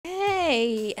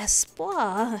Hey,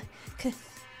 Espoir.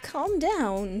 Calm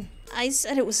down. I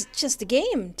said it was just a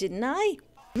game, didn't I?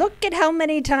 Look at how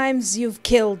many times you've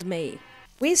killed me.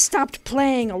 We stopped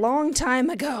playing a long time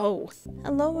ago.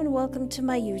 Hello and welcome to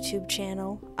my YouTube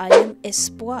channel. I am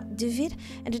Espoir David,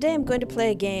 and today I'm going to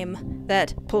play a game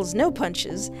that pulls no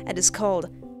punches and is called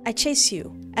I Chase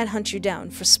You and Hunt You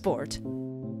Down for Sport.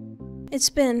 It's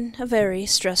been a very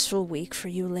stressful week for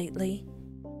you lately.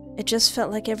 It just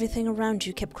felt like everything around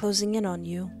you kept closing in on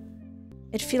you.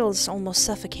 It feels almost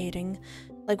suffocating,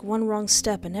 like one wrong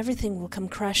step and everything will come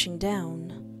crashing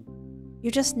down.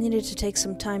 You just needed to take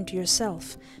some time to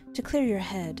yourself, to clear your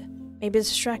head, maybe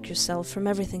distract yourself from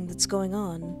everything that's going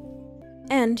on.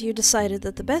 And you decided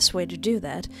that the best way to do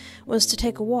that was to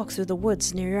take a walk through the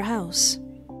woods near your house.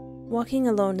 Walking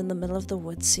alone in the middle of the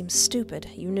woods seems stupid,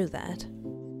 you knew that.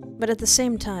 But at the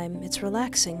same time, it's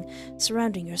relaxing,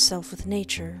 surrounding yourself with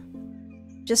nature.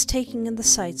 Just taking in the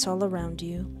sights all around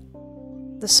you.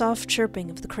 The soft chirping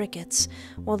of the crickets,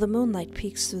 while the moonlight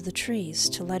peeks through the trees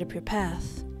to light up your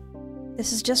path.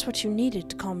 This is just what you needed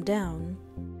to calm down.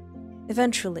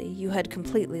 Eventually, you had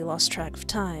completely lost track of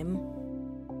time.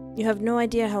 You have no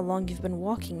idea how long you've been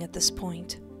walking at this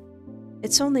point.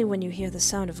 It's only when you hear the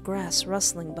sound of grass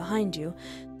rustling behind you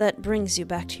that brings you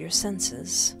back to your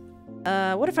senses.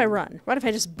 What if I run? What if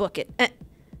I just book it?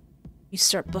 You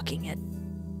start booking it.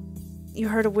 You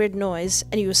heard a weird noise,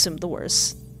 and you assumed the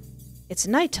worst. It's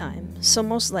nighttime, so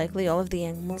most likely all of the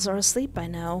animals are asleep by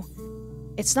now.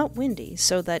 It's not windy,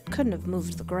 so that couldn't have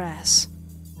moved the grass.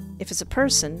 If it's a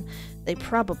person, they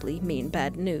probably mean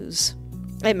bad news.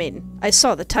 I mean, I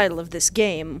saw the title of this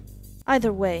game.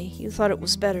 Either way, you thought it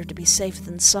was better to be safe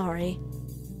than sorry.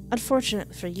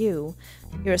 Unfortunately for you,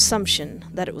 your assumption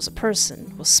that it was a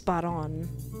person was spot on.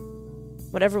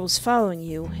 Whatever was following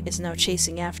you is now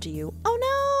chasing after you. Oh no!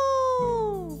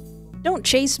 Don't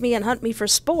chase me and hunt me for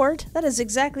sport. That is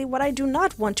exactly what I do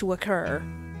not want to occur.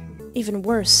 Even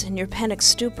worse, in your panic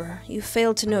stupor, you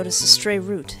failed to notice a stray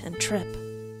root and trip.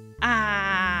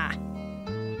 Ah!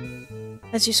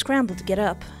 As you scramble to get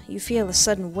up, you feel a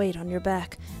sudden weight on your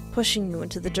back, pushing you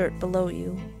into the dirt below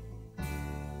you.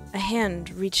 A hand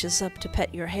reaches up to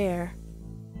pet your hair.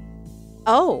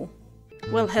 Oh!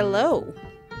 Well, hello,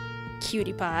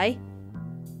 cutie pie.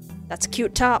 That's a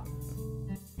cute top.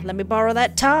 Let me borrow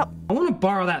that top. I want to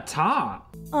borrow that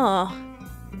top. Aw,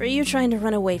 are you trying to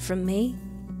run away from me?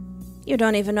 You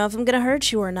don't even know if I'm gonna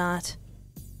hurt you or not.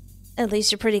 At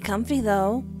least you're pretty comfy,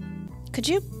 though. Could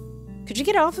you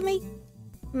get off of me?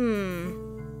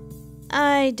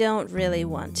 I don't really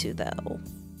want to, though.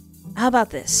 How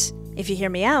about this? If you hear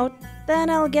me out, then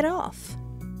I'll get off.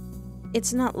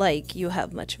 It's not like you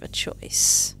have much of a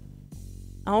choice.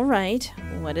 Alright,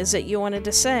 what is it you wanted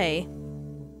to say?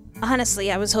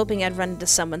 Honestly, I was hoping I'd run into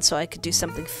someone so I could do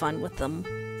something fun with them.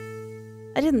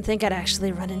 I didn't think I'd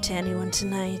actually run into anyone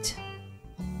tonight.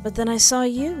 But then I saw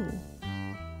you.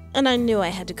 And I knew I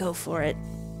had to go for it.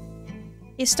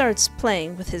 He starts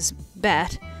playing with his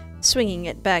bat, swinging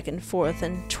it back and forth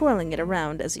and twirling it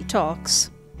around as he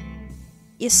talks.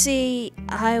 You see,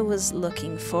 I was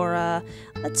looking for a,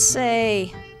 let's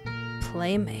say,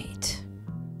 playmate.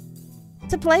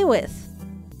 To play with.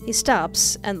 He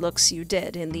stops and looks you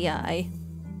dead in the eye.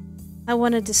 I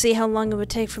wanted to see how long it would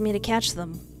take for me to catch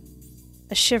them.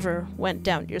 A shiver went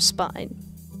down your spine.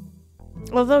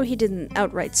 Although he didn't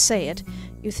outright say it,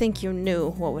 you think you knew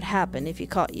what would happen if he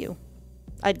caught you.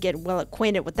 I'd get well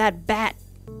acquainted with that bat.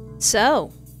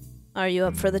 So, are you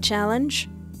up for the challenge?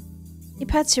 He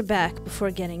pats your back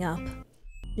before getting up.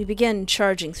 You begin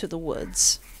charging through the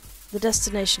woods. The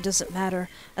destination doesn't matter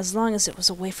as long as it was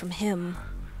away from him.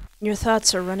 Your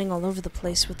thoughts are running all over the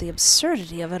place with the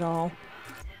absurdity of it all.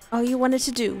 All you wanted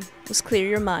to do was clear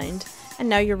your mind, and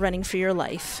now you're running for your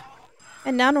life.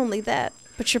 And not only that,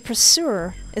 but your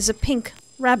pursuer is a pink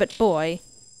rabbit boy.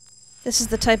 This is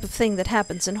the type of thing that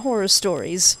happens in horror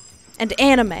stories and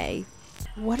anime.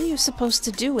 What are you supposed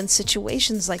to do in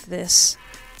situations like this?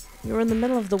 You're in the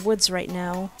middle of the woods right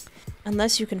now.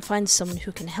 Unless you can find someone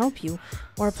who can help you,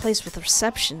 or a place with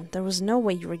reception, there was no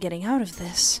way you were getting out of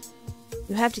this.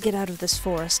 You have to get out of this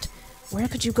forest. Where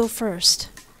could you go first?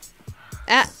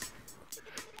 Ah!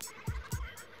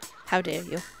 How dare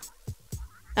you.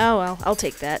 Oh well, I'll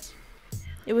take that.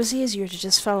 It was easier to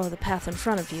just follow the path in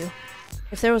front of you.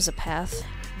 If there was a path,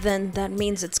 then that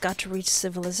means it's got to reach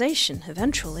civilization,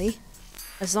 eventually.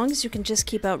 As long as you can just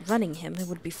keep outrunning him, it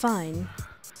would be fine.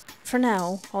 For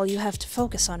now, all you have to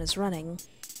focus on is running.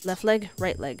 Left leg,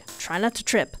 right leg. Try not to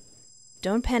trip.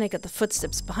 Don't panic at the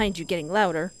footsteps behind you getting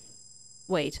louder.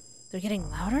 Wait, they're getting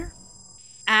louder?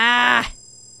 Ah!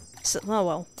 So, oh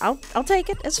well, I'll take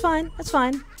it. It's fine. It's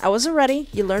fine. I wasn't ready.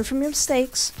 You learn from your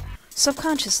mistakes.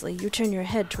 Subconsciously, you turn your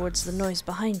head towards the noise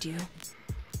behind you.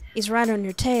 He's right on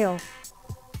your tail.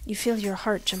 You feel your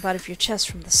heart jump out of your chest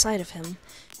from the sight of him.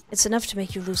 It's enough to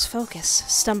make you lose focus,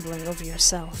 stumbling over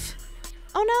yourself.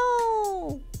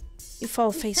 Oh no! You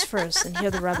fall face first and hear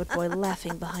the rabbit boy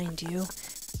laughing behind you.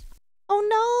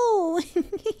 Oh no!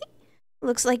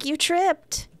 Looks like you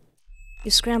tripped.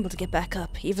 You scramble to get back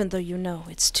up, even though you know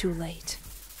it's too late.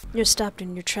 You're stopped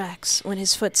in your tracks when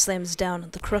his foot slams down on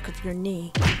the crook of your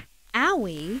knee.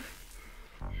 Owie!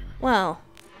 Well,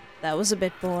 that was a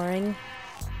bit boring.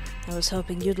 I was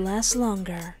hoping you'd last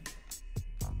longer.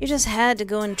 You just had to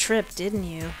go and trip, didn't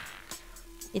you?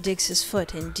 He digs his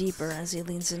foot in deeper as he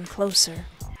leans in closer.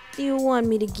 Do you want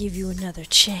me to give you another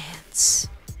chance?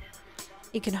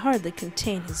 He can hardly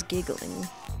contain his giggling.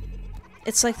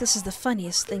 It's like this is the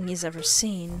funniest thing he's ever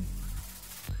seen.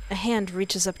 A hand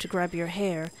reaches up to grab your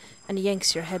hair and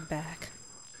yanks your head back.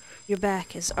 Your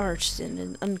back is arched in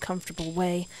an uncomfortable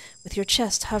way, with your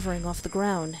chest hovering off the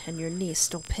ground and your knee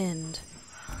still pinned.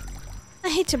 I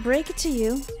hate to break it to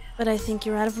you, but I think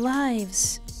you're out of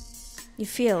lives. You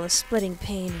feel a splitting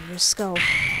pain in your skull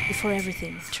before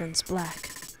everything turns black.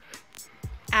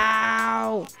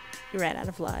 Ow! You ran out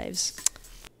of lives.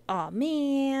 Aw,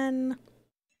 man.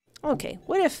 Okay,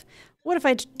 what if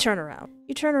I turn around?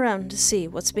 You turn around to see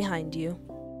what's behind you.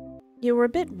 You were a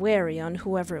bit wary on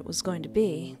whoever it was going to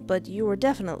be, but you were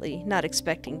definitely not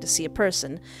expecting to see a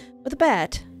person with a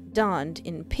bat donned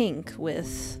in pink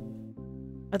with...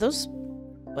 Are those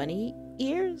bunny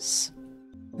ears?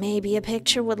 Maybe a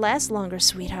picture would last longer,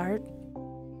 sweetheart.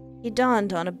 He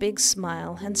dawned on a big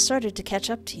smile and started to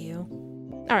catch up to you.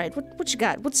 All right, what you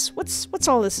got? What's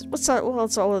all this? What's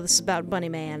all of this about, Bunny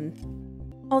Man?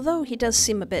 Although he does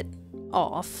seem a bit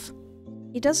off,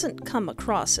 he doesn't come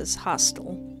across as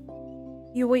hostile.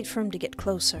 You wait for him to get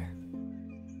closer.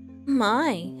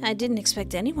 My, I didn't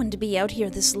expect anyone to be out here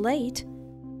this late.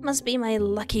 Must be my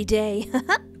lucky day.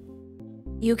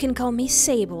 You can call me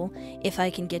Sable if I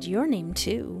can get your name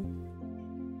too.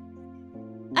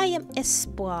 I am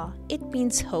Espoir. It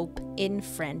means hope in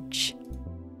French.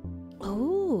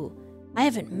 Oh, I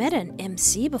haven't met an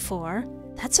MC before.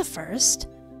 That's a first.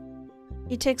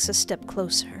 He takes a step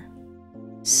closer.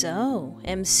 So,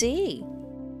 MC,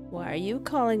 why are you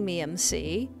calling me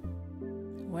MC?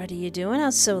 What are you doing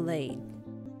out so late?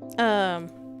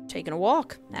 Taking a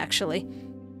walk, actually.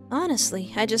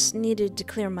 Honestly, I just needed to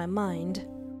clear my mind.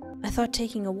 I thought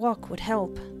taking a walk would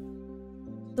help.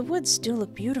 The woods do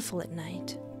look beautiful at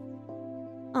night.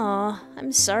 Aw,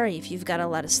 I'm sorry if you've got a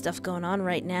lot of stuff going on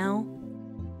right now.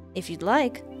 If you'd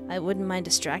like, I wouldn't mind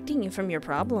distracting you from your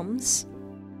problems.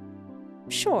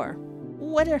 Sure.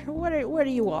 What are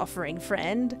you offering,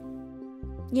 friend?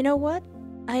 You know what?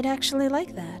 I'd actually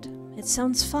like that. It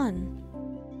sounds fun.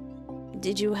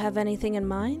 Did you have anything in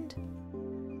mind?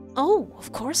 Oh,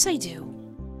 of course I do.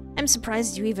 I'm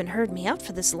surprised you even heard me out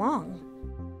for this long.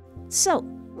 So,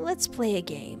 let's play a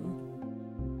game.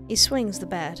 He swings the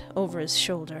bat over his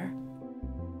shoulder.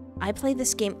 I play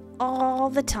this game all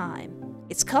the time.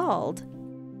 It's called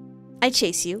I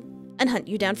Chase You and Hunt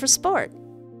You Down for Sport.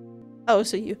 Oh,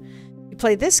 so you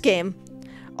play this game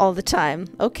all the time.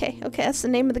 Okay, that's the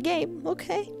name of the game.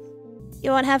 Okay.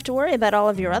 You won't have to worry about all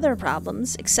of your other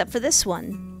problems, except for this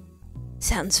one.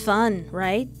 Sounds fun,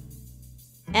 right?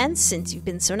 And since you've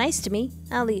been so nice to me,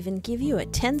 I'll even give you a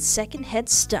 10-second head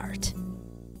start.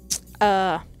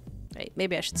 Wait,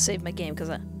 maybe I should save my game, because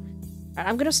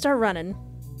I'm gonna start running,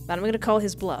 but I'm gonna call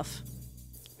his bluff.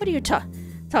 What are you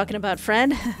talking about,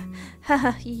 friend?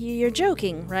 Haha, you're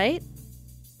joking, right?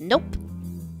 Nope.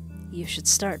 You should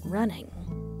start running.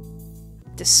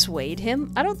 Dissuade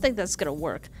him? I don't think that's gonna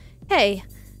work. Hey,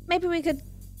 maybe we could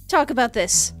talk about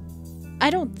this. I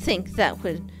don't think that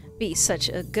would be such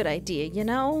a good idea, you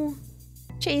know?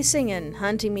 Chasing and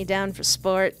hunting me down for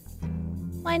sport.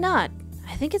 Why not?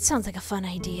 I think it sounds like a fun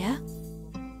idea.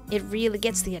 It really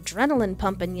gets the adrenaline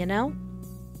pumping, you know?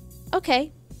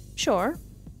 Okay, sure.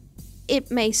 It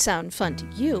may sound fun to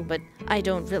you, but I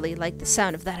don't really like the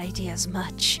sound of that idea as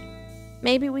much.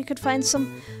 Maybe we could find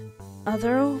some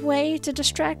other way to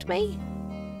distract me?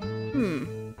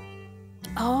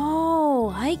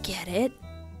 Oh, I get it.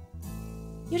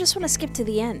 You just want to skip to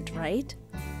the end, right?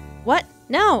 What?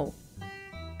 No!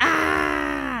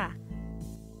 Ah!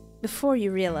 Before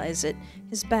you realize it,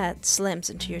 his bat slams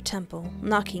into your temple,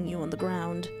 knocking you on the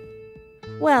ground.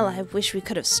 Well, I wish we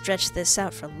could have stretched this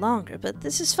out for longer, but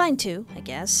this is fine too, I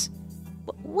guess.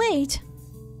 Wait!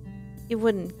 He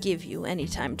wouldn't give you any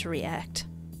time to react.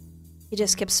 He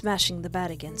just kept smashing the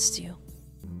bat against you.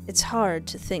 It's hard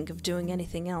to think of doing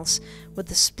anything else with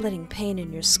the splitting pain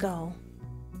in your skull.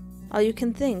 All you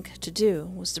can think to do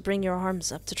was to bring your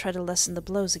arms up to try to lessen the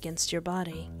blows against your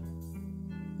body.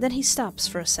 Then he stops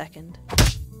for a second.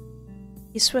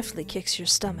 He swiftly kicks your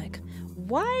stomach.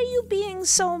 Why are you being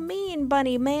so mean,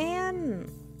 bunny man?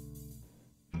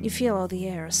 You feel all the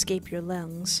air escape your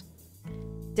lungs.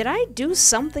 Did I do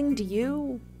something to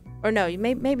you? Or no,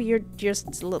 maybe you're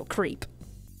just a little creep.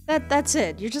 That's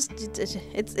it. You're just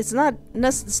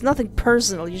it's nothing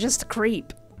personal. You're just a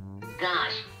creep.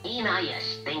 Gosh, ain't I a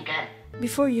stinker?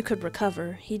 Before you could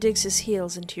recover, he digs his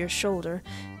heels into your shoulder,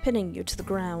 pinning you to the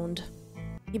ground.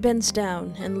 He bends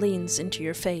down and leans into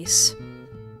your face.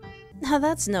 Now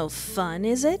that's no fun,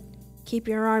 is it? Keep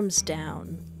your arms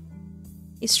down.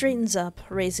 He straightens up,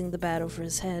 raising the bat over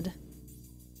his head.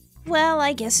 Well,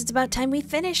 I guess it's about time we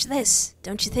finish this,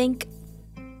 don't you think?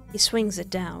 He swings it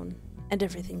down, and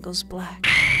everything goes black.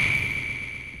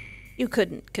 You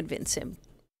couldn't convince him.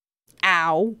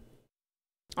 Ow!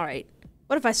 Alright,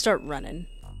 what if I start running?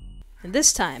 And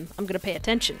this time, I'm gonna pay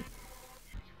attention.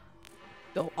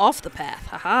 Go off the path,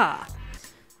 haha!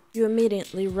 You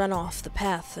immediately run off the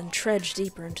path and trudge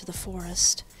deeper into the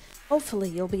forest. Hopefully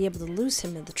you'll be able to lose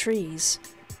him in the trees.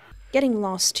 Getting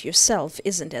lost yourself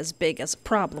isn't as big as a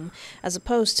problem, as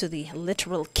opposed to the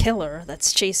literal killer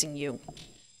that's chasing you.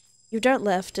 You dart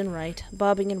left and right,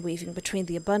 bobbing and weaving between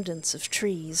the abundance of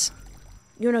trees.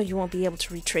 You know you won't be able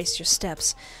to retrace your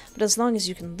steps, but as long as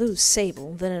you can lose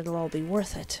Sable, then it'll all be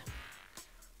worth it.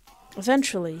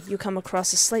 Eventually, you come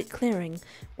across a slight clearing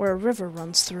where a river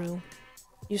runs through.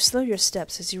 You slow your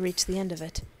steps as you reach the end of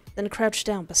it, then crouch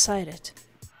down beside it.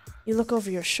 You look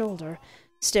over your shoulder,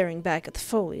 staring back at the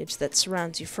foliage that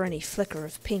surrounds you for any flicker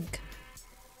of pink.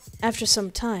 After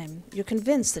some time, you're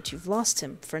convinced that you've lost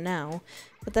him, for now,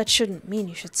 but that shouldn't mean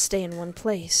you should stay in one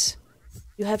place.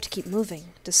 You have to keep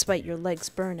moving, despite your legs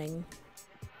burning.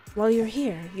 While you're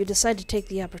here, you decide to take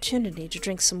the opportunity to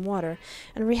drink some water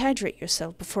and rehydrate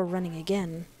yourself before running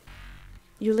again.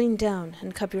 You lean down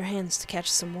and cup your hands to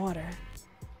catch some water.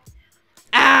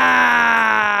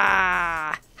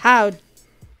 Ah!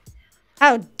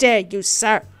 How dare you,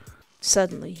 sir!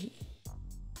 Suddenly,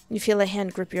 you feel a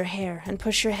hand grip your hair and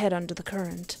push your head under the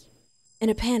current. In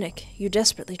a panic, you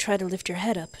desperately try to lift your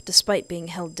head up, despite being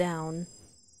held down.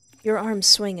 Your arms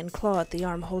swing and claw at the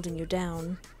arm holding you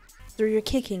down. Through your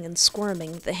kicking and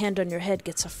squirming, the hand on your head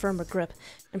gets a firmer grip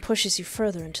and pushes you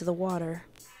further into the water.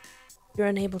 You're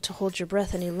unable to hold your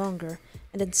breath any longer,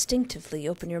 and instinctively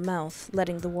open your mouth,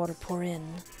 letting the water pour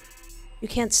in. You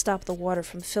can't stop the water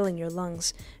from filling your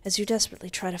lungs as you desperately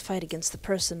try to fight against the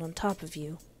person on top of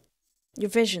you. Your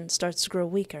vision starts to grow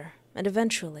weaker, and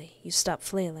eventually you stop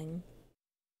flailing.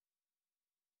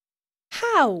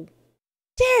 How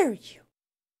dare you?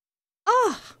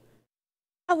 Ah!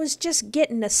 I was just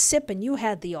getting a sip and you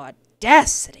had the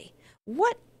audacity.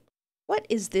 What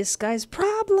is this guy's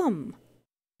problem?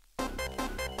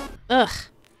 Ugh,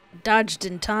 dodged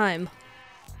in time.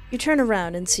 You turn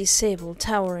around and see Sable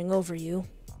towering over you.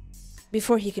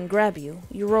 Before he can grab you,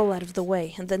 you roll out of the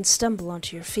way and then stumble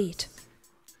onto your feet.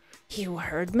 You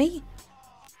heard me?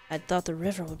 I'd thought the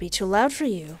river would be too loud for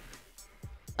you.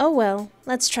 Oh well,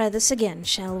 let's try this again,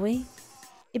 shall we?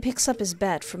 He picks up his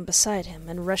bat from beside him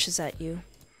and rushes at you.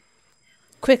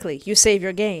 Quickly, you save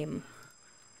your game.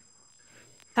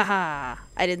 Haha,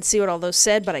 I didn't see what all those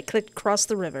said, but I clicked across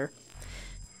the river.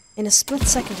 In a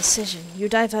split-second decision, you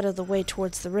dive out of the way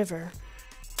towards the river.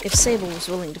 If Sable was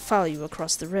willing to follow you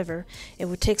across the river, it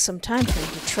would take some time for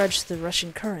him to trudge through the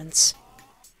rushing currents.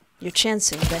 You're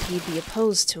chancing that he'd be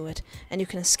opposed to it, and you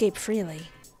can escape freely.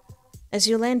 As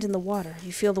you land in the water,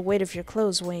 you feel the weight of your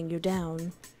clothes weighing you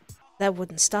down. That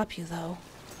wouldn't stop you, though.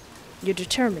 You're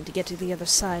determined to get to the other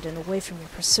side and away from your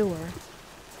pursuer.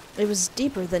 It was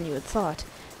deeper than you had thought,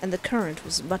 and the current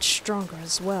was much stronger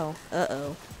as well.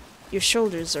 Uh-oh. Your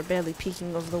shoulders are barely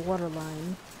peeking over the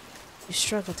waterline. You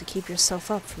struggle to keep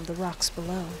yourself up from the rocks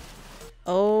below.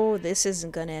 Oh, this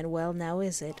isn't gonna end well now,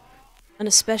 is it? An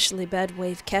especially bad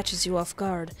wave catches you off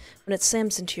guard when it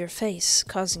slams into your face,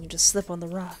 causing you to slip on the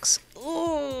rocks.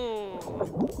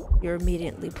 Ooh! You're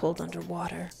immediately pulled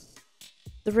underwater.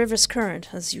 The river's current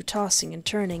has you tossing and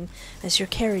turning as you're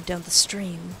carried down the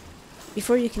stream.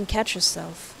 Before you can catch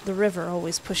yourself, the river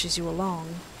always pushes you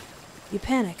along. You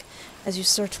panic as you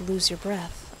start to lose your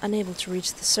breath, unable to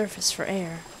reach the surface for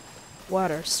air.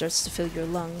 Water starts to fill your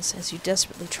lungs as you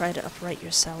desperately try to upright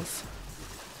yourself.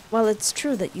 While it's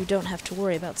true that you don't have to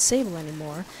worry about Sable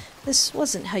anymore, this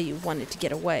wasn't how you wanted to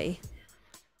get away.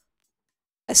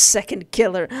 A second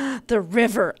killer! The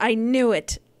river! I knew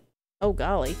it! Oh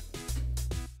golly.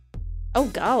 Oh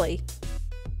golly.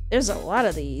 There's a lot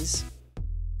of these.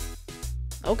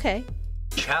 Okay.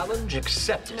 Challenge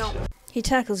accepted. No. He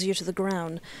tackles you to the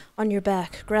ground, on your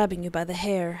back, grabbing you by the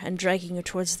hair and dragging you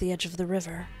towards the edge of the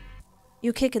river.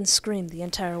 You kick and scream the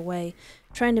entire way,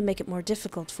 trying to make it more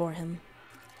difficult for him.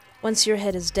 Once your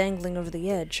head is dangling over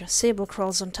the edge, Sable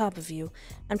crawls on top of you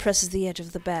and presses the edge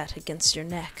of the bat against your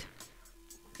neck.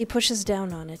 He pushes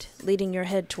down on it, leading your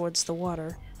head towards the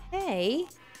water. Hey!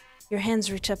 Your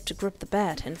hands reach up to grip the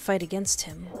bat and fight against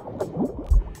him.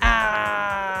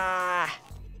 Ah!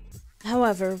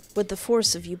 However, with the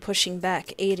force of you pushing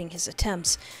back aiding his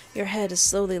attempts, your head is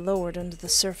slowly lowered under the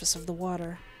surface of the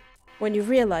water. When you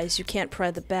realize you can't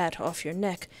pry the bat off your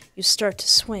neck, you start to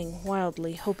swing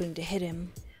wildly, hoping to hit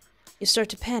him. You start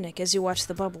to panic as you watch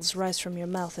the bubbles rise from your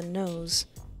mouth and nose.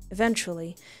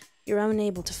 Eventually, you're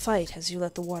unable to fight as you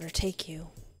let the water take you.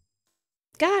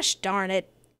 Gosh darn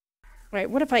it! Right,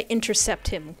 what if I intercept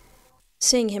him?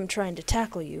 Seeing him trying to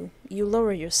tackle you, you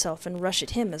lower yourself and rush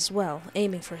at him as well,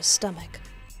 aiming for his stomach.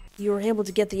 You are able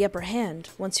to get the upper hand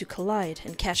once you collide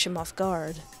and catch him off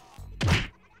guard.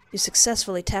 You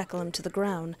successfully tackle him to the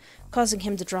ground, causing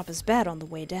him to drop his bat on the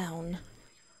way down.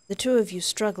 The two of you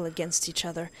struggle against each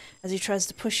other as he tries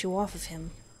to push you off of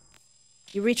him.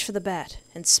 You reach for the bat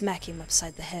and smack him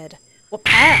upside the head.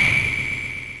 Wha-pow!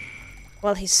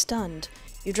 While he's stunned,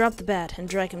 you drop the bat and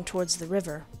drag him towards the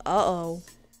river. Uh-oh.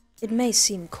 It may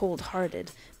seem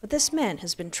cold-hearted, but this man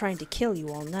has been trying to kill you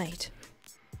all night.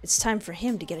 It's time for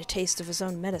him to get a taste of his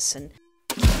own medicine.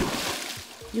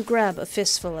 You grab a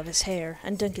fistful of his hair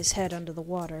and dunk his head under the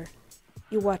water.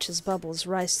 You watch his bubbles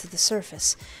rise to the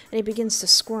surface, and he begins to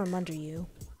squirm under you.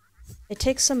 It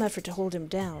takes some effort to hold him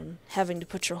down, having to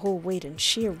put your whole weight and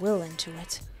sheer will into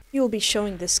it. You will be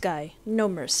showing this guy no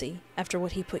mercy after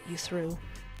what he put you through.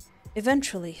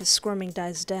 Eventually, his squirming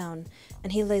dies down,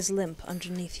 and he lays limp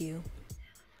underneath you.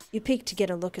 You peek to get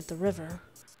a look at the river.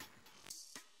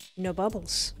 No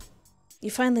bubbles.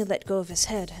 You finally let go of his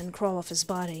head and crawl off his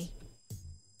body.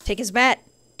 Take his bat!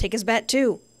 Take his bat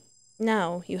too!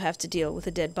 Now you have to deal with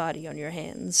a dead body on your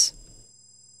hands.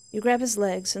 You grab his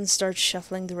legs and start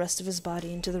shuffling the rest of his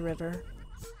body into the river.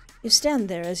 You stand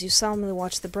there as you solemnly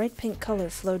watch the bright pink color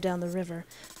flow down the river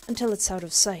until it's out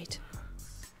of sight.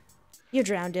 You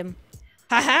drowned him.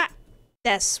 Ha-ha!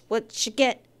 That's what you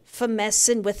get for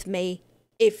messing with me.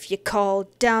 If you call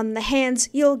down the hands,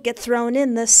 you'll get thrown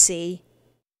in the sea.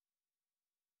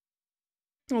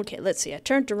 Okay, let's see. I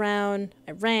turned around,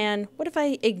 I ran. What if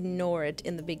I ignore it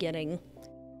in the beginning?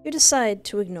 You decide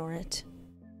to ignore it.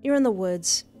 You're in the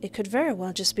woods. It could very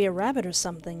well just be a rabbit or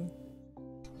something.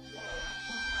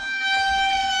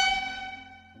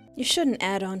 You shouldn't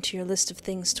add on to your list of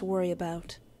things to worry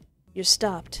about. You're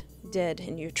stopped, dead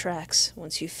in your tracks,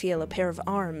 once you feel a pair of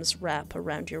arms wrap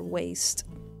around your waist.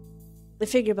 The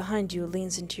figure behind you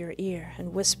leans into your ear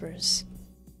and whispers,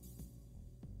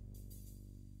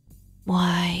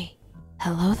 "Why,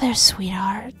 hello there,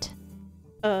 sweetheart."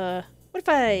 What if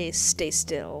I stay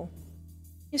still?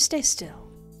 You stay still.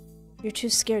 You're too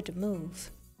scared to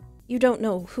move. You don't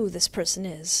know who this person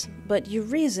is, but you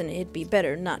reason it'd be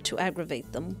better not to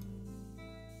aggravate them.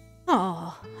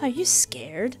 Aw, are you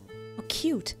scared? Oh,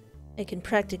 cute. I can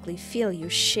practically feel you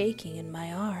shaking in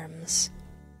my arms.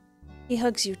 He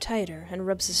hugs you tighter and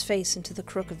rubs his face into the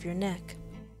crook of your neck.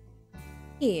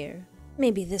 Here,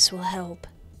 maybe this will help.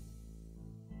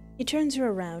 He turns you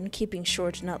around, keeping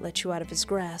sure to not let you out of his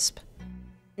grasp.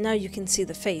 Now you can see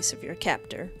the face of your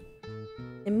captor.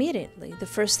 Immediately, the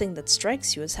first thing that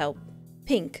strikes you is how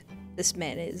pink this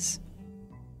man is,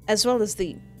 as well as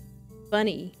the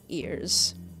bunny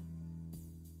ears.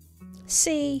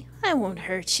 See, I won't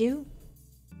hurt you.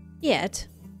 Yet.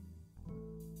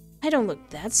 I don't look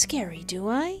that scary, do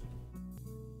I?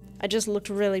 I just looked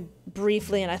really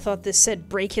briefly and I thought this said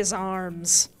break his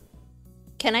arms.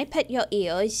 Can I pet your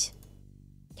ears?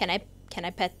 Can I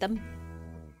pet them?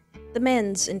 The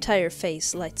man's entire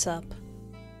face lights up.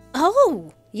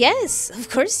 Oh, yes, of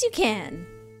course you can.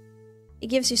 He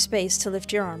gives you space to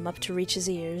lift your arm up to reach his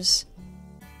ears.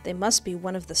 They must be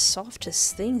one of the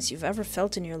softest things you've ever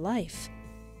felt in your life.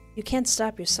 You can't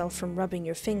stop yourself from rubbing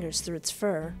your fingers through its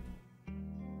fur.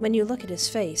 When you look at his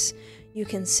face, you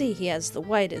can see he has the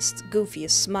widest,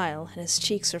 goofiest smile and his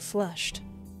cheeks are flushed.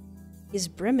 He's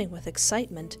brimming with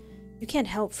excitement. You can't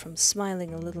help from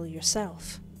smiling a little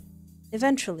yourself.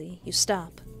 Eventually, you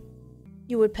stop.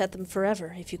 You would pet them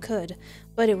forever if you could,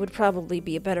 but it would probably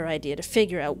be a better idea to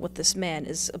figure out what this man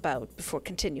is about before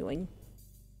continuing.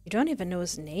 You don't even know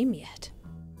his name yet.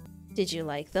 Did you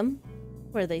like them?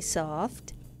 Were they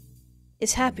soft?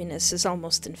 His happiness is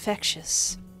almost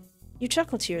infectious. You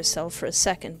chuckle to yourself for a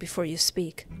second before you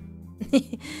speak.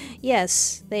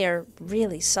 Yes, they are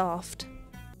really soft.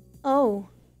 Oh,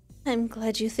 I'm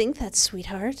glad you think that,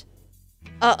 sweetheart.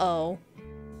 Uh-oh.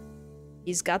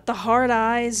 He's got the hard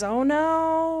eyes, oh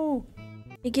no!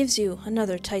 He gives you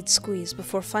another tight squeeze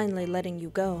before finally letting you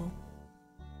go.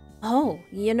 Oh,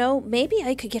 you know, maybe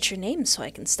I could get your name so I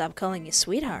can stop calling you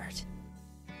sweetheart.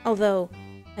 Although,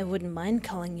 I wouldn't mind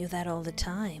calling you that all the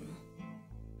time.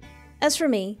 As for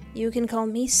me, you can call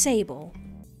me Sable.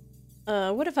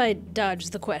 What if I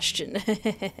dodge the question?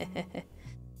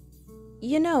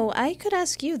 You know, I could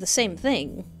ask you the same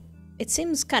thing. It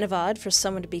seems kind of odd for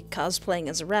someone to be cosplaying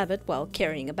as a rabbit while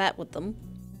carrying a bat with them.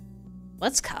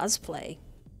 What's cosplay?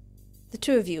 The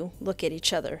two of you look at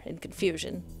each other in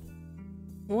confusion.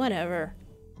 Whatever.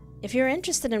 If you're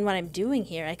interested in what I'm doing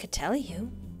here, I could tell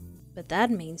you. But that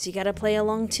means you gotta play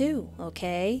along too,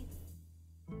 okay?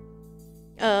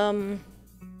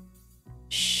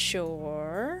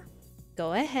 Sure.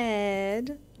 Go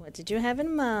ahead. What did you have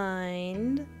in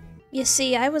mind? You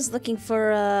see, I was looking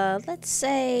for let's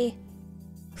say,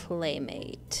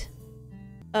 playmate.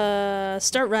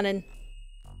 Start running.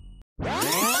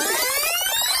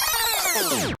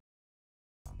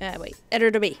 Wait,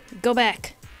 editor B, go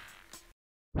back.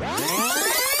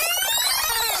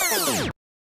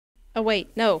 Oh wait,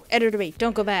 no, editor B,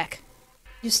 don't go back.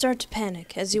 You start to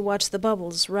panic as you watch the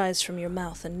bubbles rise from your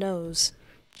mouth and nose.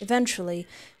 Eventually,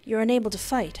 you're unable to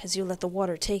fight as you let the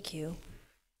water take you.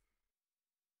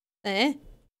 Eh?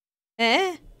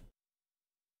 In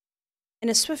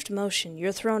a swift motion,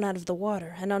 you're thrown out of the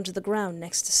water and onto the ground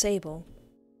next to Sable.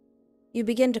 You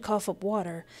begin to cough up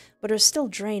water, but are still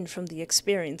drained from the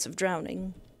experience of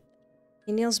drowning.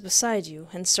 He kneels beside you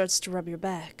and starts to rub your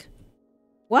back.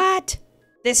 What?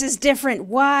 This is different,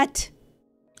 what?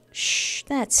 Shh,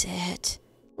 that's it.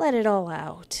 Let it all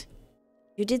out.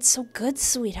 You did so good,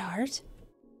 sweetheart.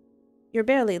 You're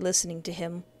barely listening to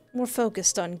him, more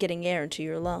focused on getting air into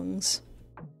your lungs.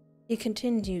 He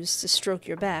continues to stroke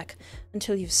your back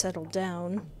until you've settled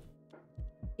down.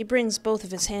 He brings both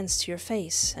of his hands to your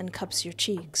face and cups your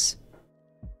cheeks.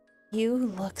 You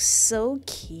look so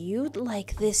cute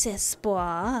like this,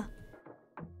 Espoir.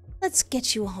 Let's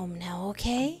get you home now,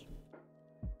 okay?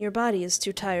 Your body is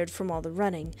too tired from all the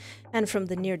running and from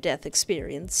the near-death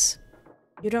experience.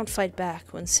 You don't fight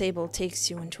back when Sable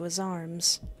takes you into his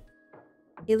arms.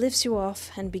 He lifts you off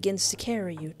and begins to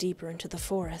carry you deeper into the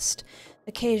forest,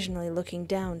 occasionally looking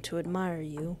down to admire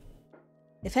you.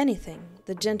 If anything,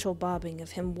 the gentle bobbing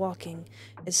of him walking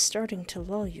is starting to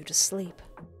lull you to sleep.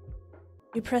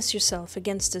 You press yourself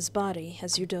against his body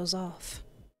as you doze off.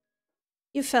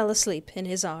 You fell asleep in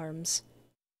his arms.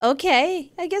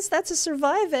 Okay, I guess that's a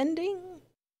survive ending.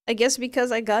 I guess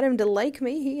because I got him to like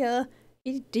me,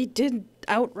 he did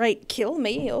outright kill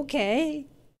me, okay.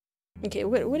 Okay,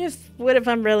 what if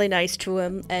I'm really nice to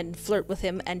him and flirt with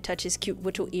him and touch his cute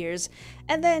little ears,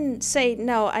 and then say,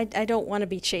 no, I don't want to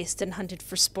be chased and hunted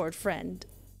for sport, friend.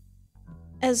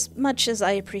 As much as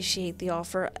I appreciate the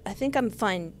offer, I think I'm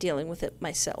fine dealing with it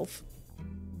myself.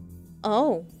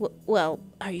 Oh, well,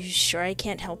 are you sure I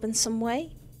can't help in some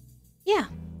way? Yeah,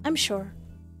 I'm sure.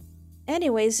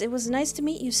 Anyways, it was nice to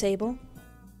meet you, Sable.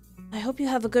 I hope you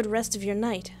have a good rest of your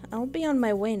night. I'll be on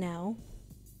my way now.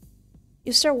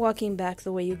 You start walking back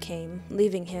the way you came,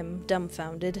 leaving him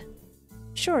dumbfounded.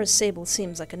 Sure, Sable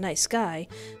seems like a nice guy,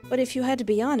 but if you had to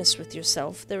be honest with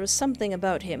yourself, there was something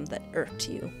about him that irked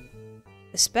you.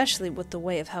 Especially with the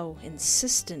way of how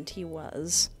insistent he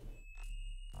was.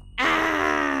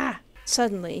 Ah!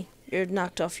 Suddenly, you're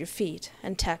knocked off your feet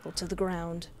and tackled to the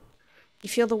ground. You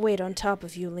feel the weight on top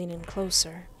of you lean in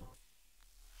closer.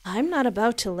 I'm not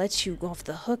about to let you off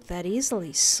the hook that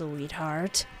easily,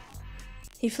 sweetheart.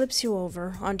 He flips you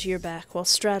over onto your back while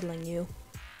straddling you.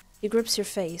 He grips your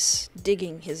face,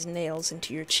 digging his nails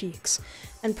into your cheeks,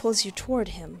 and pulls you toward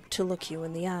him to look you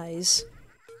in the eyes.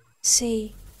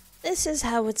 See, this is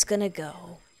how it's gonna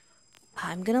go.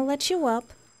 I'm gonna let you up,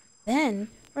 then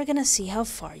we're gonna see how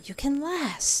far you can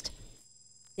last.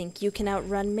 Think you can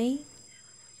outrun me?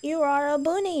 You are a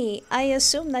bunny. I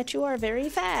assume that you are very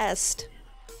fast.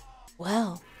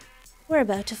 Well, we're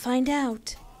about to find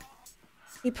out.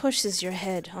 He pushes your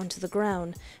head onto the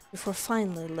ground before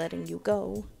finally letting you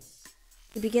go.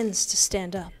 He begins to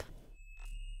stand up.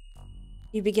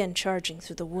 You begin charging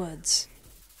through the woods.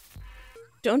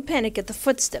 Don't panic at the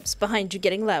footsteps behind you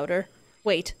getting louder.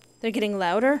 Wait, they're getting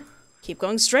louder? Keep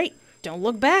going straight. Don't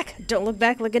look back. Don't look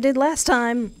back like I did last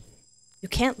time. You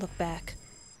can't look back.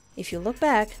 If you look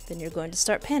back, then you're going to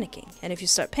start panicking. And if you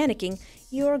start panicking,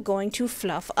 you're going to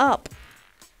fluff up.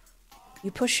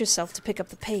 You push yourself to pick up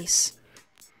the pace.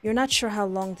 You're not sure how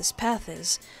long this path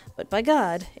is, but by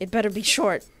God, it better be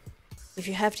short. If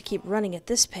you have to keep running at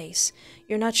this pace,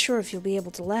 you're not sure if you'll be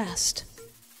able to last.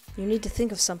 You need to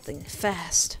think of something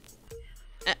fast.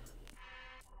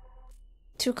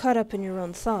 Too caught up in your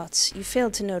own thoughts, you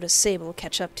fail to notice Sable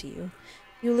catch up to you.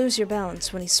 You lose your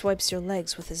balance when he swipes your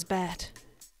legs with his bat.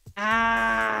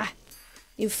 Ah!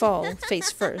 You fall,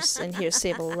 face first, and hear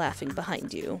Sable laughing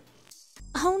behind you.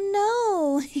 Oh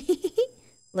no!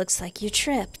 Looks like you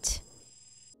tripped.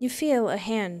 You feel a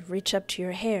hand reach up to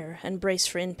your hair and brace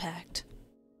for impact.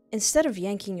 Instead of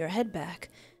yanking your head back,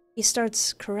 he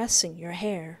starts caressing your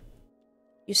hair.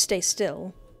 You stay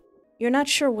still. You're not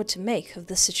sure what to make of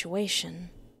the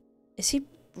situation. Is he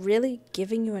really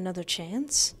giving you another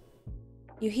chance?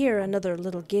 You hear another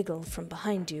little giggle from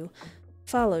behind you,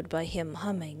 followed by him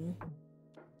humming.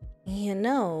 You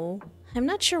know, I'm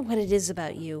not sure what it is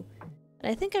about you, but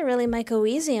I think I really might go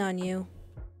easy on you.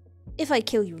 If I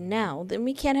kill you now, then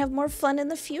we can't have more fun in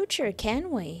the future, can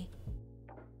we?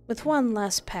 With one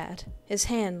last pat, his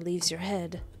hand leaves your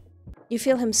head. You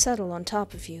feel him settle on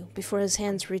top of you before his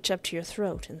hands reach up to your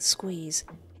throat and squeeze.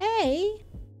 Hey!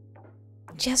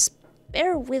 Just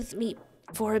bear with me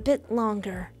for a bit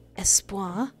longer,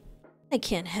 Espoir. I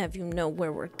can't have you know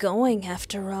where we're going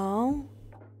after all.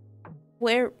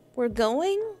 Where we're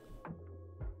going?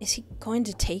 Is he going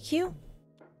to take you?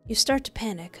 You start to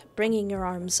panic, bringing your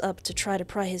arms up to try to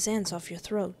pry his hands off your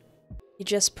throat. He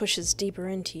just pushes deeper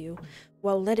into you,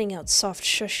 while letting out soft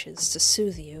shushes to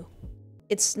soothe you.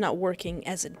 It's not working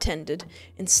as intended,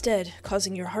 instead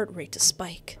causing your heart rate to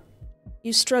spike.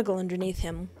 You struggle underneath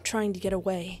him, trying to get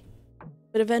away.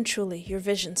 But eventually your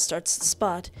vision starts to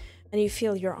spot, and you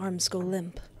feel your arms go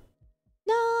limp.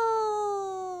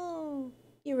 No!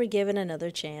 You were given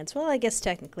another chance. Well, I guess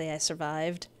technically I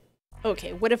survived.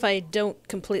 Okay, what if I don't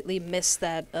completely miss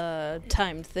that,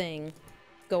 timed thing?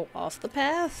 Go off the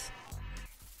path?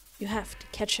 You have to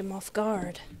catch him off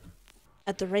guard.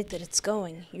 At the rate that it's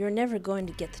going, you're never going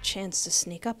to get the chance to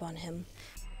sneak up on him.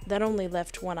 That only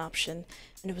left one option,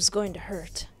 and it was going to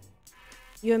hurt.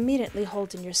 You immediately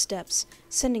halt in your steps,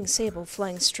 sending Sable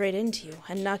flying straight into you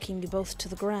and knocking you both to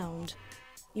the ground.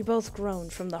 You both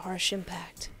groan from the harsh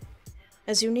impact.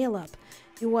 As you kneel up,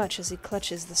 you watch as he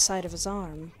clutches the side of his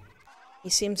arm. He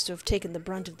seems to have taken the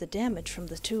brunt of the damage from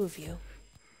the two of you.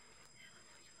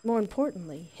 More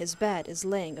importantly, his bat is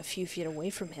laying a few feet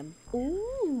away from him.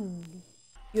 Ooh!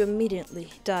 You immediately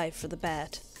dive for the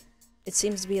bat. It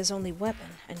seems to be his only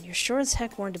weapon, and you're sure as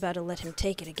heck weren't about to let him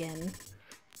take it again.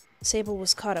 Sable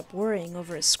was caught up worrying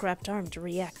over his scrapped arm to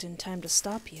react in time to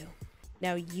stop you.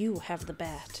 Now you have the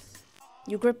bat.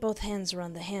 You grip both hands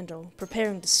around the handle,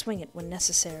 preparing to swing it when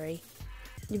necessary.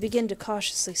 You begin to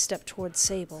cautiously step towards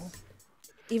Sable.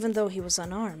 Even though he was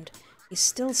unarmed, he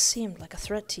still seemed like a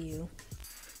threat to you.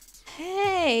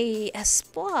 Hey,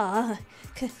 Espoir,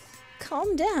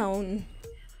 calm down.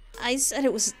 I said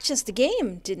it was just a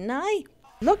game, didn't I?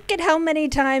 Look at how many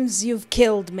times you've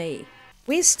killed me.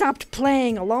 We stopped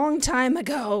playing a long time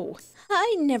ago.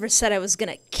 I never said I was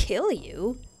gonna kill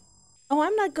you. Oh,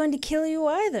 I'm not going to kill you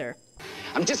either.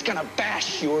 I'm just gonna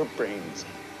bash your brains.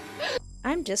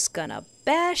 I'm just gonna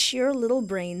bash your little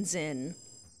brains in.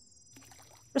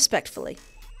 Respectfully.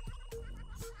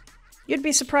 You'd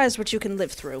be surprised what you can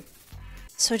live through.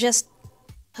 So just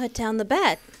put down the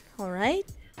bat, alright?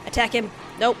 Attack him.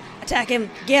 Nope. Attack him.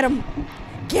 Get him.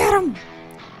 Get him!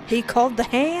 He called the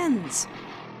hands.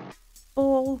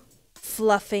 Full,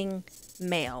 fluffing,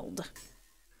 mailed.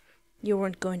 You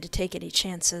weren't going to take any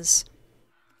chances.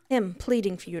 Him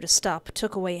pleading for you to stop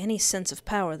took away any sense of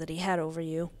power that he had over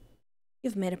you.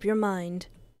 You've made up your mind.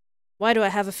 Why do I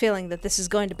have a feeling that this is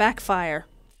going to backfire?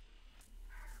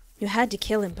 You had to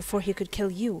kill him before he could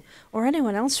kill you, or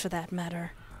anyone else for that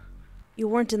matter. You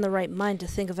weren't in the right mind to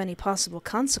think of any possible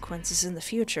consequences in the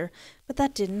future, but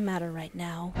that didn't matter right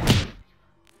now.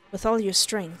 With all your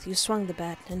strength, you swung the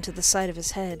bat into the side of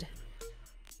his head.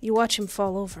 You watch him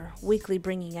fall over, weakly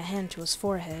bringing a hand to his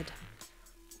forehead.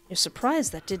 You're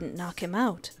surprised that didn't knock him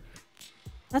out.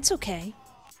 That's okay.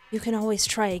 You can always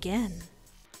try again.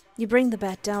 You bring the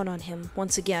bat down on him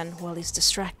once again while he's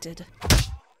distracted.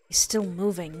 He's still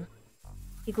moving.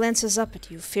 He glances up at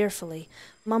you fearfully,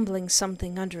 mumbling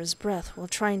something under his breath while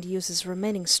trying to use his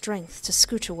remaining strength to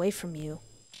scooch away from you.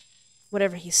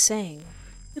 Whatever he's saying,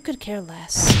 you could care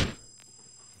less.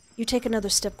 You take another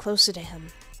step closer to him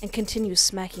and continue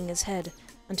smacking his head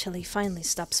until he finally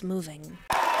stops moving.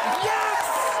 Yes!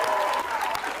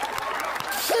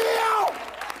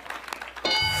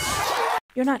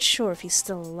 You're not sure if he's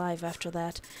still alive after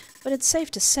that, but it's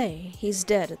safe to say he's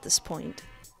dead at this point.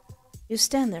 You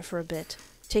stand there for a bit,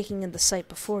 taking in the sight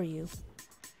before you.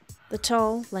 The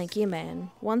tall, lanky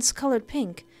man, once colored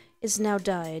pink, is now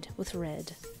dyed with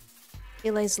red. He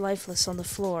lays lifeless on the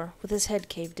floor with his head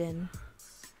caved in.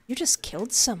 You just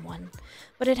killed someone,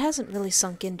 but it hasn't really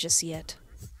sunk in just yet.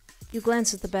 You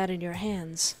glance at the bat in your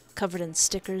hands, covered in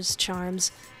stickers,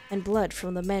 charms, and blood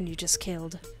from the men you just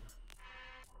killed.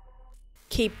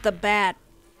 Keep the bat.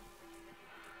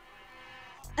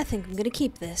 I think I'm gonna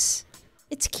keep this.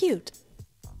 It's cute.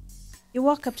 You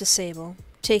walk up to Sable,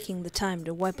 taking the time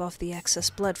to wipe off the excess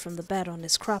blood from the bat on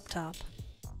his crop top.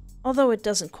 Although it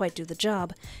doesn't quite do the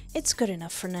job, it's good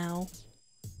enough for now.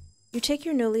 You take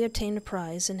your newly obtained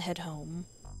prize and head home.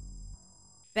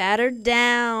 Battered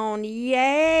down,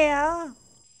 yeah!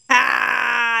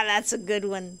 Ah, that's a good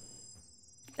one.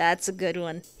 That's a good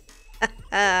one.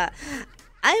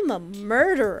 I'm a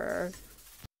murderer.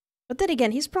 But then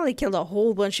again, he's probably killed a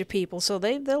whole bunch of people, so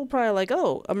they'll probably like,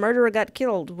 oh, a murderer got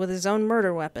killed with his own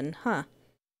murder weapon, huh?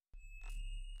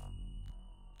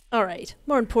 Alright,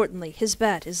 more importantly, his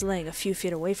bat is laying a few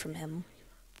feet away from him.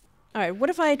 Alright, what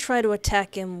if I try to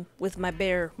attack him with my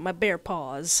bare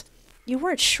paws? You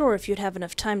weren't sure if you'd have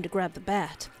enough time to grab the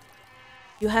bat.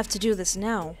 You have to do this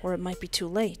now, or it might be too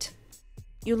late.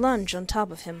 You lunge on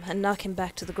top of him and knock him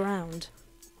back to the ground.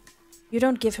 You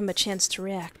don't give him a chance to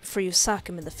react before you sock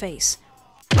him in the face.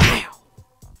 Wow!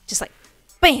 Just like,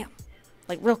 bam!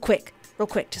 Like real quick,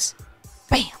 just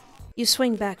bam! You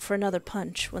swing back for another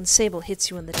punch when Sable hits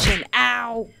you in the chin.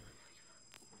 Ow!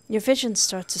 Your vision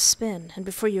starts to spin, and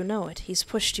before you know it, he's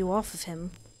pushed you off of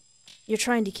him. You're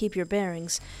trying to keep your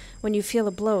bearings when you feel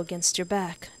a blow against your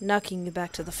back, knocking you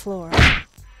back to the floor.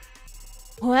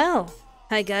 Well,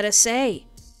 I gotta say,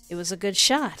 it was a good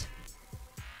shot,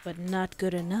 but not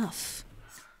good enough.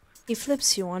 He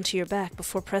flips you onto your back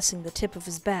before pressing the tip of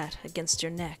his bat against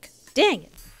your neck. Dang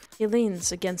it! He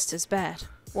leans against his bat,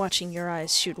 watching your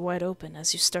eyes shoot wide open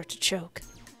as you start to choke.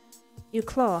 You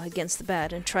claw against the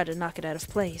bat and try to knock it out of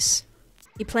place.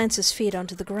 He plants his feet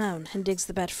onto the ground and digs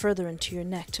the bat further into your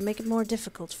neck to make it more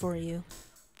difficult for you.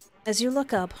 As you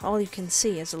look up, all you can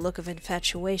see is a look of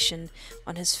infatuation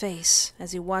on his face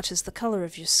as he watches the color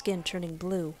of your skin turning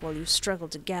blue while you struggle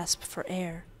to gasp for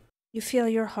air. You feel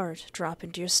your heart drop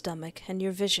into your stomach and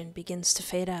your vision begins to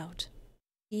fade out.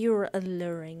 You're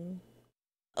alluring.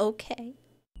 Okay.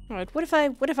 Alright, what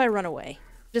if I run away?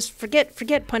 Just forget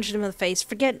punching him in the face,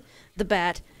 forget the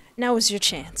bat. Now is your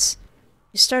chance.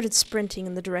 You started sprinting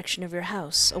in the direction of your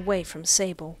house, away from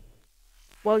Sable.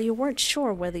 While you weren't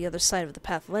sure where the other side of the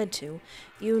path led to,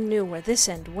 you knew where this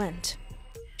end went.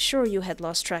 Sure, you had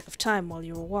lost track of time while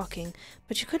you were walking,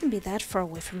 but you couldn't be that far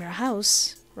away from your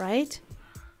house, right?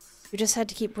 You just had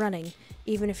to keep running,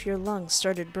 even if your lungs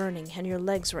started burning and your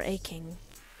legs were aching.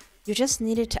 You just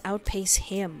needed to outpace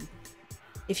him.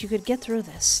 If you could get through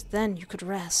this, then you could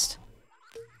rest.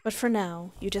 But for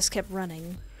now, you just kept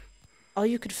running. All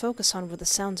you could focus on were the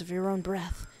sounds of your own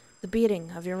breath, the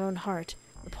beating of your own heart,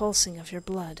 the pulsing of your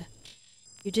blood.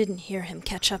 You didn't hear him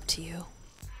catch up to you.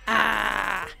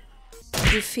 Ah!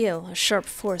 You feel a sharp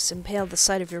force impale the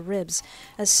side of your ribs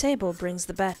as Sable brings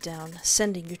the bat down,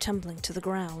 sending you tumbling to the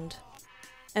ground.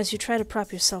 As you try to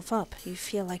prop yourself up, you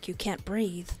feel like you can't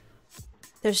breathe.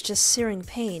 There's just searing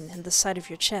pain in the side of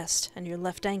your chest and your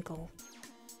left ankle.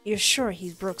 You're sure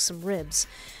he broke some ribs,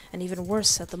 and even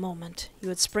worse at the moment, you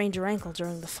had sprained your ankle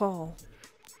during the fall.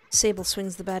 Sable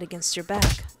swings the bat against your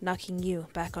back, knocking you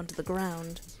back onto the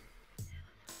ground.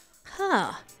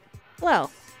 Huh.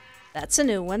 Well, that's a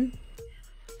new one.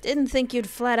 Didn't think you'd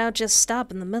flat out just stop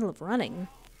in the middle of running.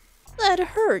 That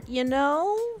hurt, you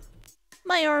know?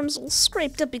 My arm's all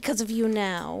scraped up because of you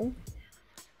now.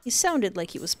 He sounded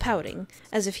like he was pouting,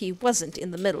 as if he wasn't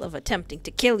in the middle of attempting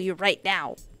to kill you right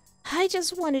now. I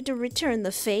just wanted to return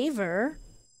the favor.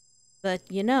 But,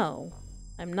 you know,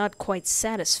 I'm not quite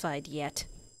satisfied yet.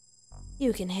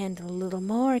 You can handle a little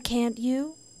more, can't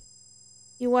you?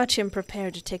 You watch him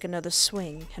prepare to take another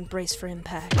swing and brace for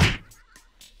impact.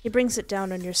 He brings it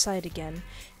down on your side again,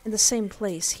 in the same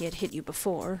place he had hit you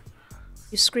before.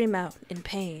 You scream out in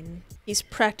pain. He's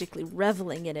practically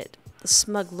reveling in it, the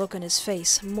smug look on his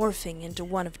face morphing into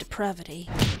one of depravity.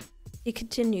 He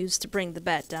continues to bring the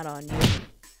bat down on you.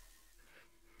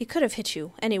 He could have hit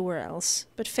you anywhere else,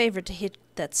 but favored to hit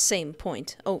that same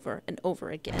point over and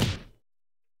over again.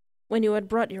 When you had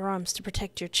brought your arms to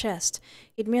protect your chest,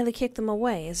 he'd merely kick them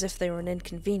away as if they were an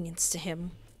inconvenience to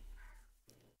him.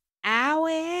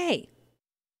 Owie!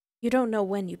 You don't know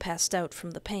when you passed out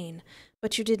from the pain,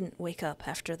 but you didn't wake up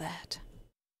after that.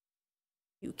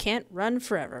 You can't run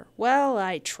forever. Well,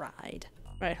 I tried.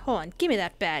 Right, hold on. Give me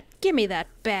that bat. Give me that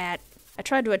bat. I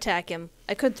tried to attack him.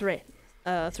 I could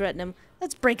threaten him.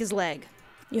 Let's break his leg.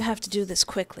 You have to do this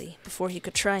quickly, before he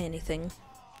could try anything.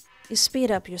 You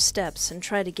speed up your steps and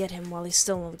try to get him while he's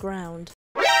still on the ground.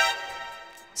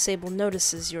 Sable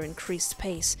notices your increased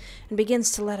pace and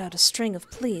begins to let out a string of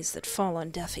pleas that fall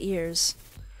on deaf ears.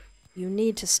 You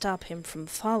need to stop him from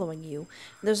following you,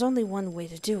 and there's only one way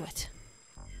to do it.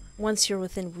 Once you're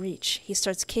within reach, he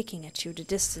starts kicking at you to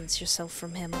distance yourself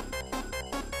from him.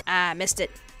 Ah, missed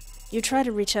it. You try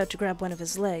to reach out to grab one of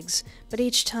his legs, but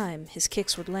each time his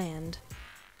kicks would land.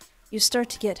 You start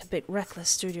to get a bit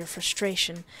reckless due to your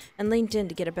frustration and leaned in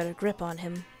to get a better grip on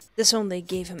him. This only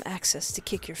gave him access to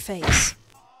kick your face.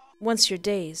 Once you're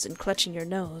dazed and clutching your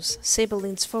nose, Sable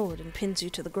leans forward and pins you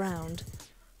to the ground.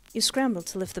 You scramble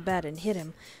to lift the bat and hit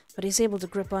him, but he's able to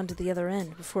grip onto the other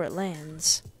end before it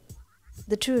lands.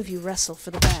 The two of you wrestle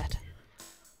for the bat.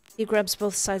 He grabs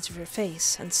both sides of your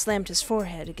face and slammed his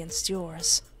forehead against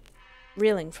yours.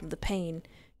 Reeling from the pain,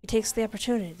 he takes the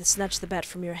opportunity to snatch the bat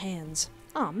from your hands.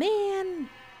 Aw, man!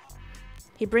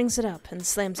 He brings it up and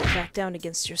slams it back down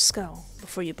against your skull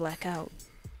before you black out.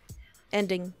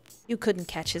 Ending, you couldn't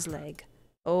catch his leg.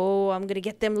 Oh, I'm gonna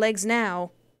get them legs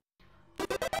now.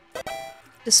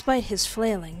 Despite his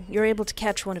flailing, you're able to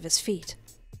catch one of his feet.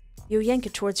 You yank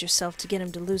it towards yourself to get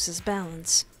him to lose his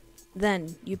balance.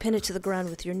 Then, you pin it to the ground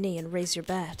with your knee and raise your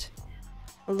bat.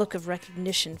 A look of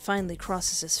recognition finally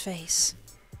crosses his face.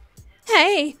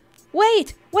 Hey!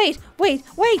 Wait! Wait! Wait!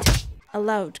 Wait! A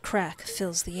loud crack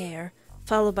fills the air,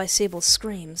 followed by Sable's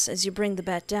screams as you bring the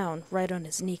bat down right on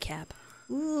his kneecap.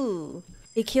 Ooh.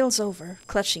 He keels over,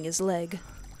 clutching his leg.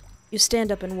 You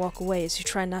stand up and walk away as you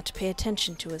try not to pay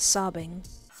attention to his sobbing.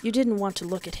 You didn't want to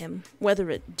look at him, whether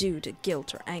it due to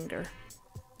guilt or anger.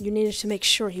 You needed to make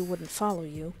sure he wouldn't follow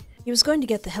you. He was going to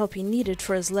get the help he needed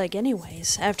for his leg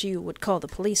anyways, after you would call the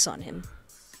police on him.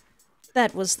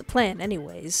 That was the plan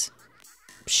anyways.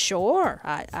 Sure,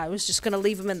 I was just gonna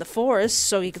leave him in the forest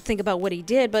so he could think about what he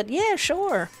did, but yeah,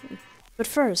 sure. But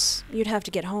first, you'd have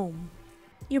to get home.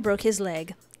 You broke his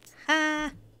leg.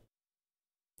 Ha!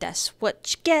 That's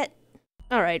what you get.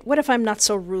 Alright, what if I'm not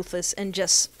so ruthless and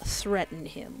just threaten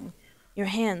him? Your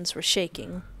hands were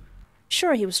shaking.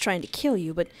 Sure, he was trying to kill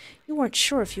you, but you weren't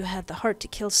sure if you had the heart to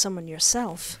kill someone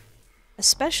yourself.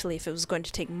 Especially if it was going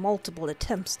to take multiple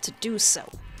attempts to do so.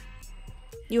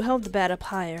 You held the bat up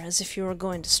higher as if you were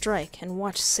going to strike and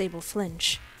watched Sable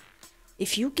flinch.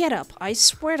 If you get up, I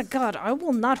swear to God, I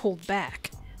will not hold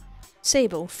back.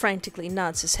 Sable frantically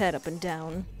nods his head up and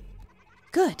down.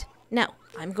 Good. Now,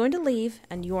 I'm going to leave,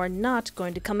 and you are not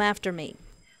going to come after me.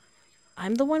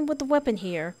 I'm the one with the weapon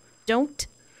here. Don't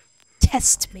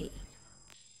test me.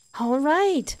 All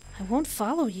right, I won't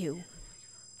follow you.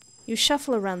 You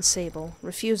shuffle around Sable,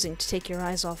 refusing to take your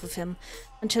eyes off of him,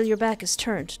 until your back is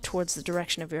turned towards the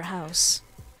direction of your house.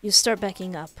 You start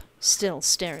backing up, still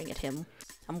staring at him.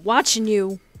 I'm watching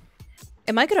you!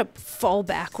 Am I gonna fall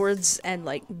backwards and,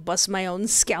 like, bust my own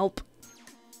scalp?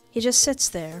 He just sits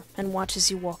there and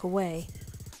watches you walk away.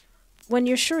 When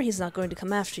you're sure he's not going to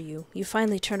come after you, you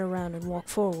finally turn around and walk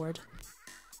forward.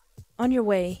 On your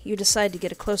way, you decide to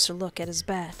get a closer look at his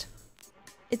bat.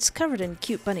 It's covered in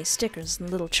cute bunny stickers and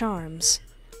little charms.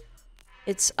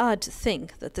 It's odd to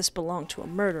think that this belonged to a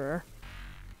murderer.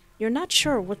 You're not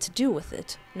sure what to do with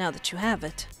it, now that you have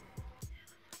it.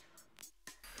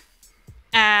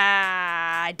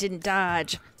 Ah, I didn't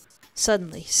dodge.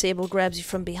 Suddenly, Sable grabs you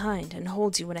from behind and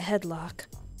holds you in a headlock.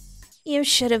 You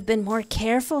should have been more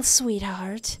careful,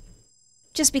 sweetheart.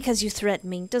 Just because you threaten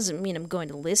me doesn't mean I'm going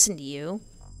to listen to you.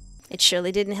 It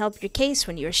surely didn't help your case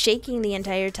when you were shaking the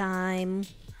entire time.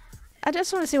 I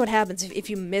just want to see what happens if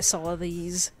you miss all of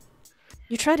these.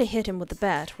 You try to hit him with the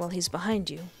bat while he's behind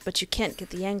you, but you can't get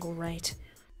the angle right.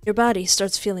 Your body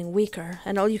starts feeling weaker,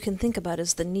 and all you can think about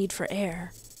is the need for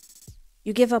air.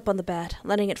 You give up on the bat,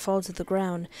 letting it fall to the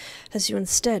ground, as you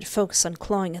instead focus on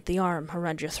clawing at the arm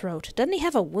around your throat. Doesn't he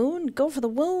have a wound? Go for the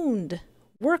wound!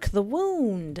 Work the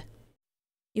wound!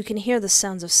 You can hear the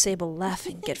sounds of Sable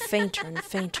laughing get fainter and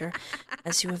fainter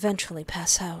as you eventually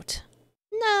pass out.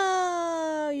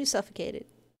 No! You suffocated.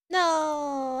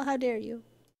 No! How dare you?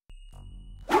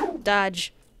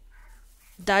 Dodge.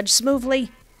 Dodge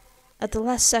smoothly. At the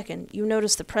last second, you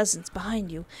notice the presence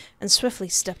behind you and swiftly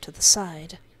step to the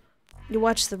side. You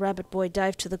watch the rabbit boy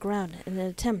dive to the ground in an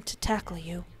attempt to tackle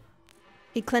you.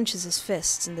 He clenches his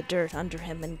fists in the dirt under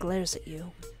him and glares at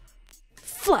you.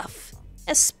 Fluff!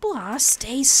 Espoir,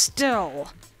 stay still!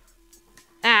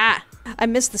 Ah! I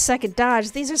missed the second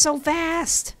dodge. These are so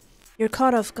fast! You're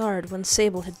caught off guard when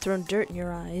Sable had thrown dirt in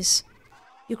your eyes.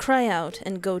 You cry out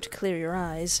and go to clear your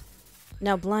eyes.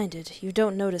 Now blinded, you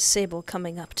don't notice Sable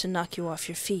coming up to knock you off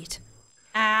your feet.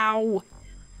 Ow!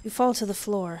 You fall to the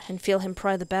floor and feel him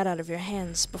pry the bat out of your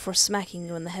hands before smacking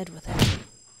you in the head with it.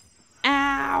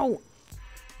 Ow! Ow!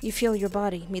 You feel your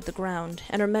body meet the ground,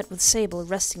 and are met with Sable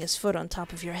resting his foot on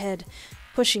top of your head,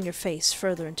 pushing your face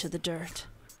further into the dirt.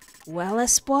 Well,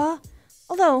 Espoir,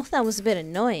 although that was a bit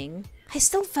annoying, I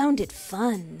still found it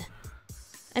fun.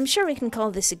 I'm sure we can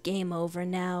call this a game over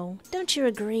now, don't you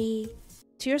agree?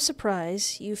 To your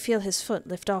surprise, you feel his foot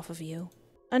lift off of you.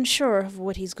 Unsure of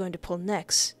what he's going to pull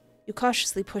next, you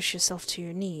cautiously push yourself to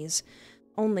your knees,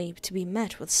 only to be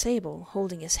met with Sable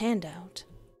holding his hand out.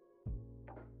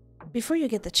 Before you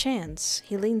get the chance,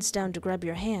 he leans down to grab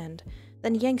your hand,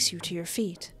 then yanks you to your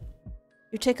feet.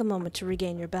 You take a moment to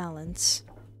regain your balance.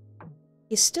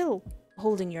 He's still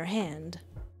holding your hand.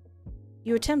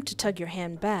 You attempt to tug your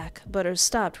hand back, but are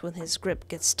stopped when his grip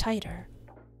gets tighter.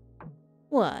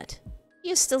 What?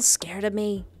 You still scared of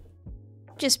me?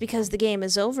 Just because the game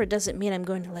is over doesn't mean I'm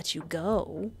going to let you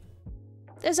go.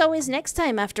 There's always next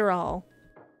time, after all.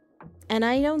 And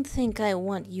I don't think I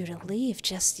want you to leave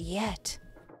just yet.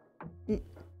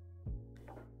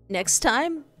 Next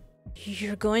time?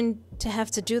 You're going to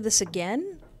have to do this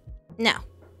again? Now,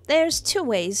 there's 2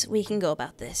 ways we can go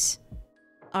about this.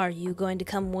 Are you going to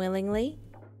come willingly?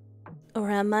 Or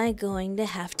am I going to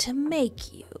have to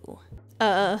make you?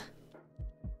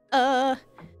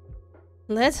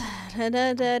 Let's...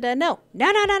 No.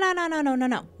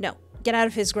 No. Get out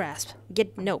of his grasp.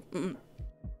 No.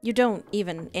 You don't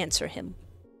even answer him.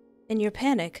 In your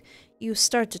panic, you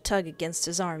start to tug against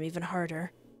his arm even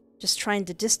harder, just trying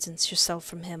to distance yourself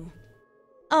from him.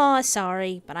 Oh,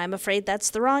 sorry, but I'm afraid that's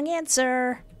the wrong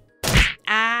answer.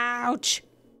 Ouch!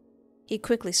 He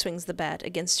quickly swings the bat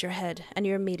against your head, and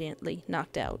you're immediately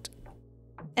knocked out.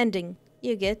 Ending,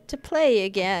 you get to play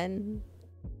again.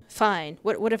 Fine,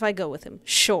 what if I go with him?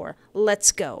 Sure,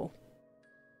 let's go.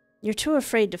 You're too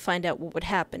afraid to find out what would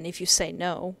happen if you say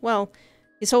no. Well,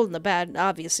 he's holding the bat,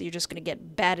 obviously you're just gonna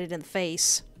get batted in the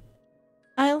face.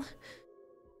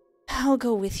 I'll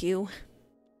go with you.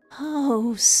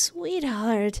 Oh,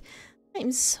 sweetheart,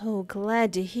 I'm so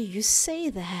glad to hear you say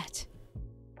that.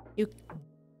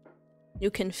 You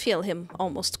can feel him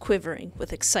almost quivering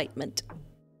with excitement.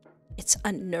 It's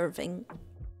unnerving.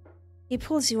 He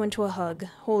pulls you into a hug,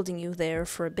 holding you there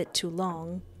for a bit too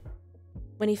long.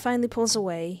 When he finally pulls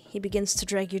away, he begins to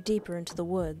drag you deeper into the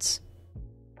woods.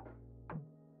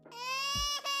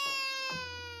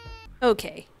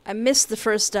 Okay, I missed the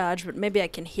first dodge, but maybe I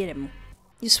can hit him.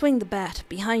 You swing the bat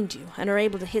behind you and are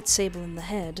able to hit Sable in the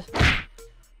head.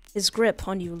 His grip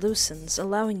on you loosens,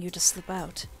 allowing you to slip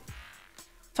out.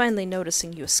 Finally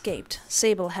noticing you escaped,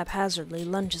 Sable haphazardly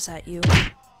lunges at you.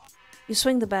 You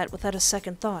swing the bat without a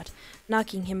second thought,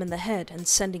 knocking him in the head and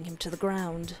sending him to the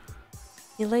ground.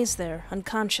 He lays there,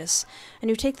 unconscious, and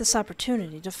you take this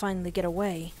opportunity to finally get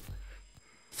away.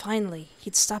 Finally,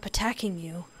 he'd stop attacking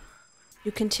you.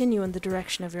 You continue in the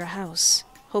direction of your house,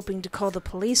 hoping to call the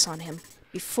police on him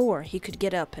before he could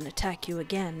get up and attack you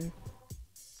again.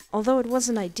 Although it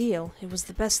wasn't ideal, it was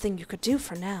the best thing you could do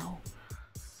for now.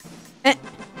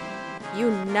 You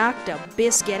knocked a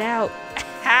biscuit out.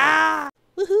 Ha!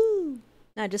 Woohoo!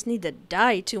 I just need to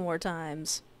die 2 more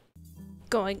times.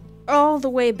 Going all the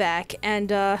way back, and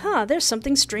there's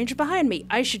something strange behind me.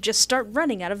 I should just start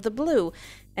running out of the blue.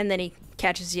 And then he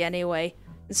catches you anyway.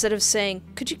 Instead of saying,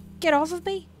 could you get off of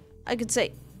me? I could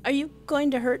say, are you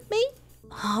going to hurt me?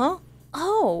 Huh?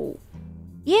 Oh.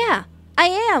 Yeah, I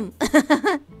am.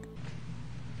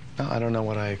 Well, I don't know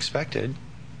what I expected.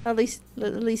 At least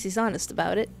he's honest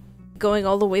about it. Going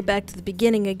all the way back to the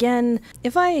beginning again.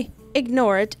 If I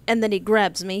ignore it and then he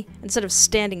grabs me, instead of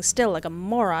standing still like a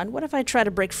moron, what if I try to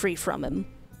break free from him?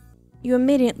 You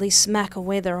immediately smack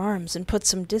away their arms and put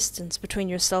some distance between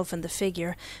yourself and the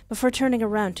figure before turning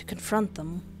around to confront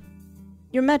them.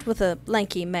 You're met with a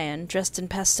lanky man dressed in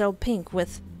pastel pink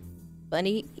with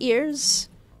bunny ears.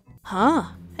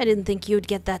 Huh, I didn't think you'd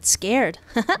get that scared.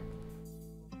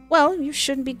 Well, you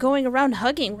shouldn't be going around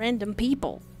hugging random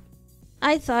people.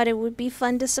 I thought it would be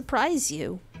fun to surprise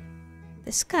you.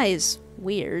 This guy is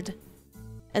weird.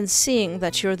 And seeing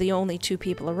that you're the only 2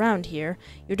 people around here,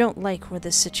 you don't like where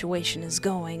this situation is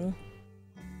going.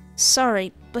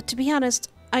 Sorry, but to be honest,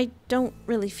 I don't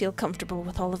really feel comfortable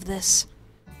with all of this.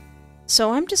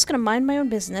 So I'm just gonna mind my own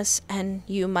business, and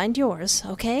you mind yours,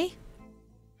 okay?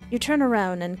 You turn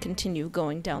around and continue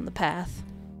going down the path.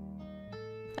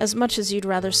 As much as you'd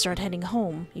rather start heading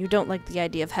home, you don't like the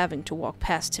idea of having to walk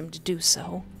past him to do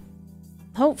so.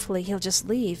 Hopefully he'll just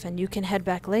leave and you can head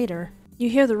back later. You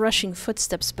hear the rushing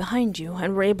footsteps behind you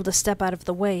and were able to step out of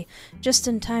the way just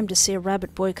in time to see a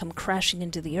rabbit boy come crashing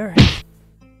into the earth.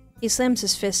 He slams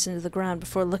his fist into the ground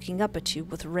before looking up at you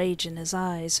with rage in his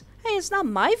eyes. Hey, it's not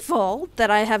my fault that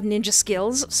I have ninja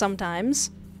skills sometimes.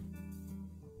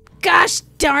 Gosh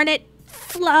darn it!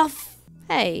 Fluff!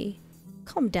 Hey,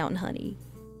 calm down, honey.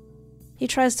 He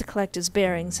tries to collect his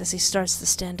bearings as he starts to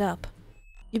stand up.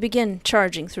 You begin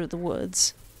charging through the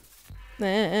woods.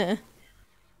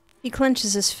 He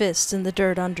clenches his fist in the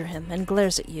dirt under him and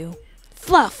glares at you.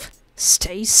 Fluff!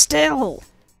 Stay still!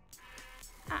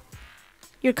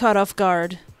 You're caught off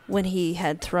guard when he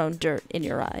had thrown dirt in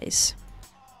your eyes.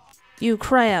 You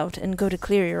cry out and go to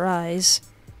clear your eyes.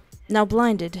 Now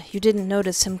blinded, you didn't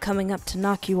notice him coming up to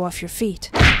knock you off your feet.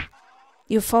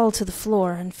 You fall to the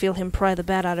floor and feel him pry the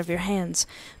bat out of your hands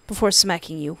before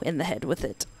smacking you in the head with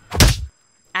it.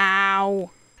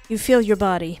 Ow! You feel your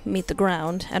body meet the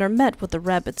ground and are met with the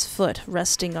rabbit's foot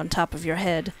resting on top of your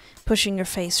head, pushing your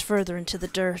face further into the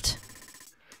dirt.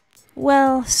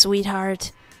 Well,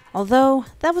 sweetheart, although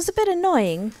that was a bit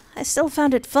annoying, I still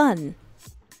found it fun.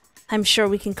 I'm sure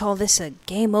we can call this a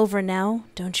game over now,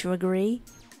 don't you agree?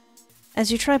 As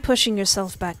you try pushing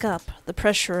yourself back up, the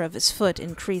pressure of his foot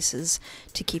increases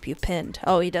to keep you pinned.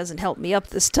 Oh, he doesn't help me up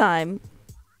this time.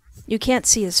 You can't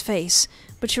see his face,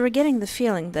 but you are getting the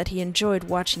feeling that he enjoyed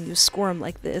watching you squirm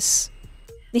like this.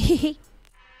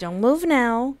 Don't move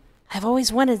now. I've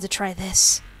always wanted to try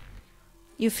this.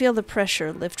 You feel the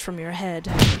pressure lift from your head.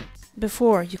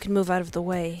 Before you can move out of the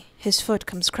way, his foot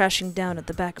comes crashing down at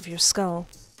the back of your skull.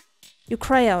 You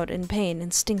cry out in pain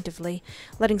instinctively,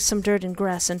 letting some dirt and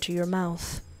grass enter your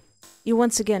mouth. You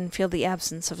once again feel the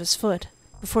absence of his foot,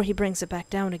 before he brings it back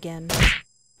down again.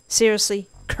 Seriously,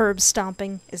 curb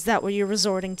stomping? Is that what you're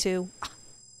resorting to?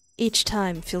 Each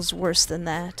time feels worse than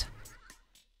that.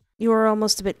 You are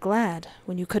almost a bit glad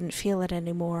when you couldn't feel it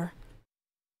anymore.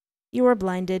 You are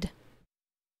blinded.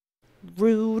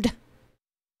 Rude.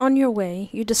 On your way,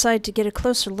 you decide to get a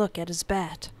closer look at his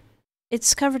bat.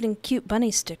 It's covered in cute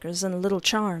bunny stickers and little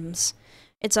charms.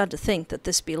 It's odd to think that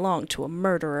this belonged to a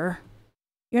murderer.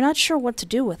 You're not sure what to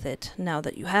do with it, now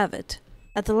that you have it.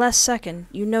 At the last second,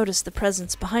 you notice the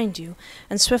presence behind you,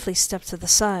 and swiftly step to the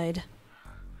side.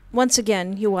 Once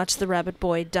again, you watch the rabbit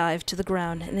boy dive to the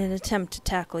ground in an attempt to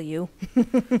tackle you.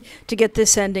 To get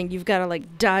this ending, you've got to,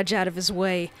 dodge out of his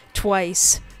way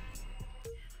twice.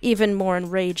 Even more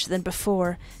enraged than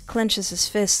before, clenches his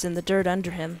fist in the dirt under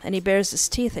him, and he bares his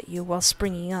teeth at you while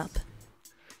springing up.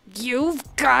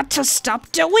 You've got to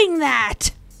stop doing that!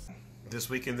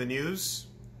 This week in the news,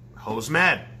 Ho's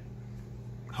mad.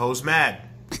 Ho's mad.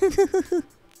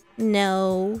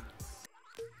 No.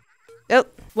 Oh,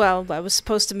 well, I was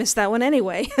supposed to miss that one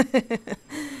anyway.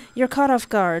 You're caught off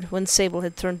guard when Sable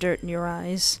had thrown dirt in your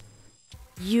eyes.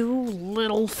 You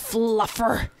little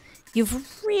fluffer!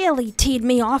 You've really teed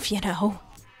me off, you know.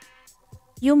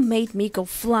 You made me go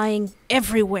flying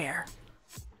everywhere.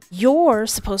 You're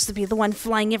supposed to be the one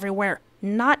flying everywhere,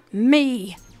 not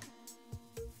me.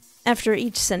 After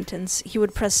each sentence, he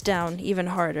would press down even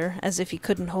harder, as if he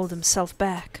couldn't hold himself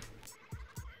back.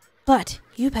 But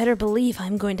you better believe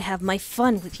I'm going to have my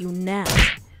fun with you now.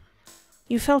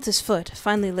 You felt his foot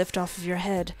finally lift off of your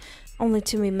head, only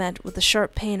to be met with the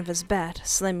sharp pain of his bat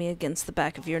slamming against the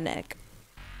back of your neck.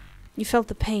 You felt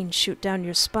the pain shoot down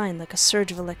your spine like a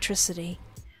surge of electricity.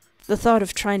 The thought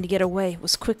of trying to get away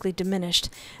was quickly diminished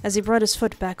as he brought his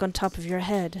foot back on top of your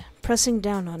head, pressing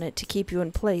down on it to keep you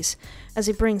in place as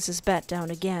he brings his bat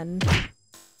down again.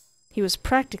 He was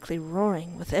practically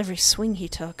roaring with every swing he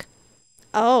took.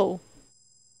 Oh.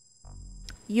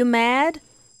 You mad?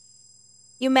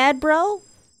 You mad, bro?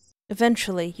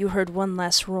 Eventually, you heard one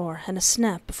last roar and a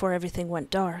snap before everything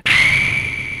went dark.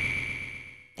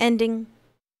 Ending.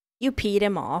 You peed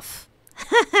him off.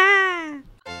 Ha ha!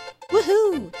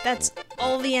 Woohoo! That's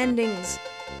all the endings.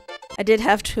 I did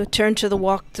have to turn to the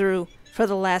walkthrough for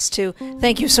the last two.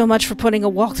 Thank you so much for putting a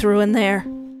walkthrough in there.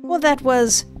 Well, that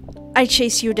was I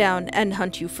chase you down and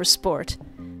hunt you for sport.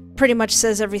 Pretty much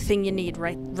says everything you need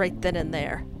right then and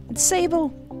there. And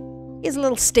Sable, he's a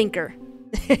little stinker.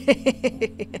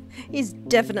 He's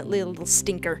definitely a little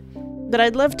stinker. But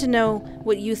I'd love to know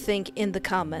what you think in the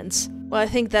comments. Well, I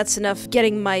think that's enough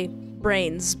getting my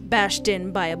brains bashed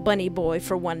in by a bunny boy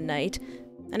for one night.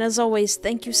 And as always,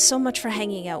 thank you so much for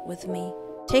hanging out with me.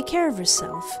 Take care of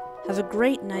yourself, have a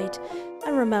great night,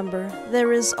 and remember,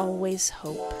 there is always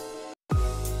hope.